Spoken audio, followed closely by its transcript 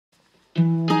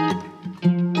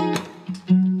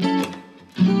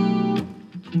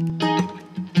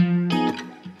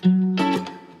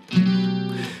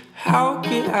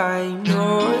I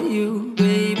know you,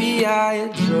 baby, I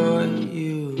adore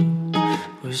you.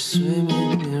 We're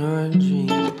swimming in our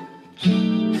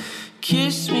dreams.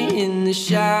 Kiss me in the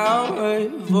shower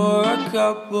for a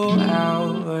couple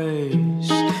hours,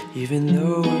 even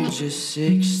though we're just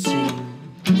 16.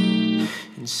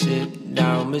 And sit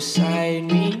down beside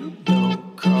me,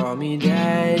 don't call me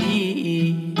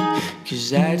daddy, 'cause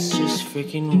that's just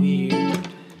freaking weird.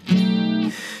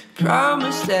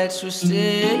 Promise that we'll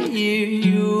stay here,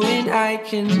 you and I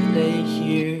can lay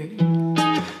here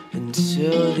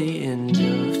until the end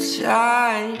of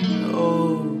time.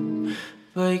 Oh,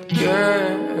 but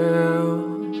girl,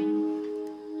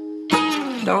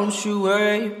 don't you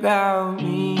worry about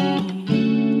me,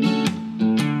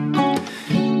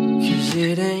 'cause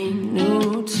it ain't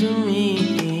new to me,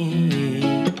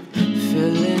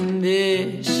 feeling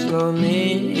this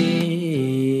lonely.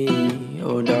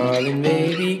 Oh darling,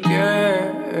 baby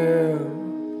girl,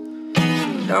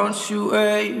 don't you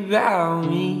worry about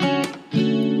me.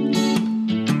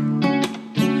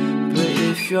 But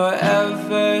if you're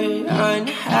ever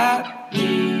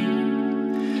unhappy,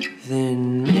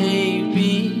 then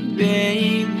maybe,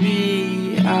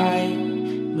 baby, I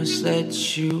must let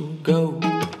you go.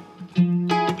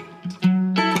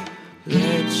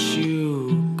 Let you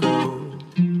go.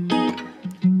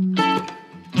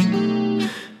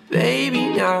 Baby,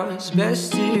 now it's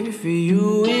best here for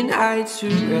you and I to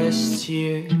rest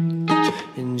here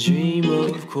and dream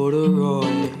of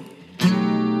Corduroy.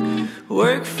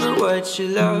 Work for what you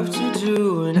love to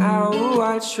do, and I will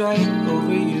watch right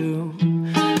over you.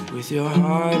 With your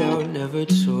heart I'll never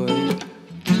toy.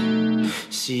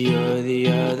 See, you're the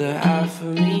other half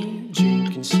of me.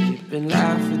 Drink and sleep and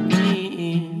laugh with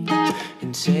me,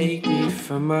 and take me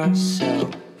from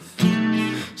myself.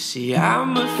 See,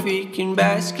 I'm a freaking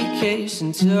basket case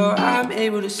until I'm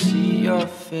able to see your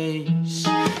face.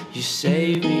 You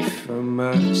save me from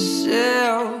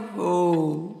myself.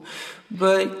 Oh,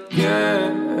 but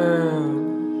girl,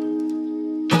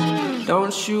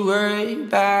 don't you worry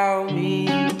about me,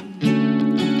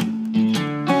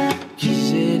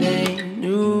 'cause it ain't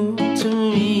new to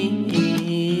me,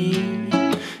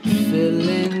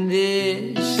 feeling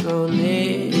this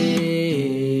lonely.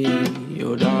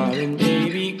 Oh darling,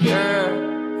 baby girl,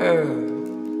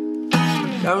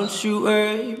 don't you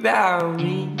worry about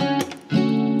me.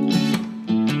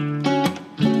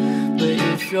 But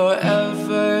if you're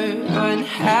ever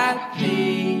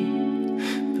unhappy,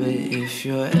 but if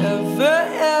you're ever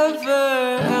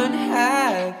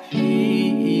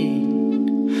unhappy,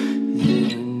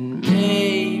 then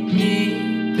maybe,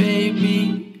 baby,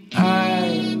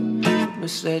 I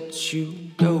must let you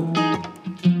go.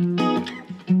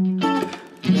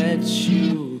 Let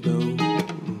you go.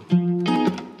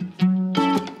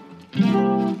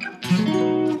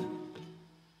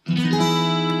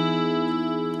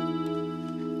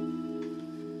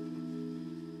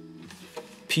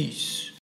 Peace.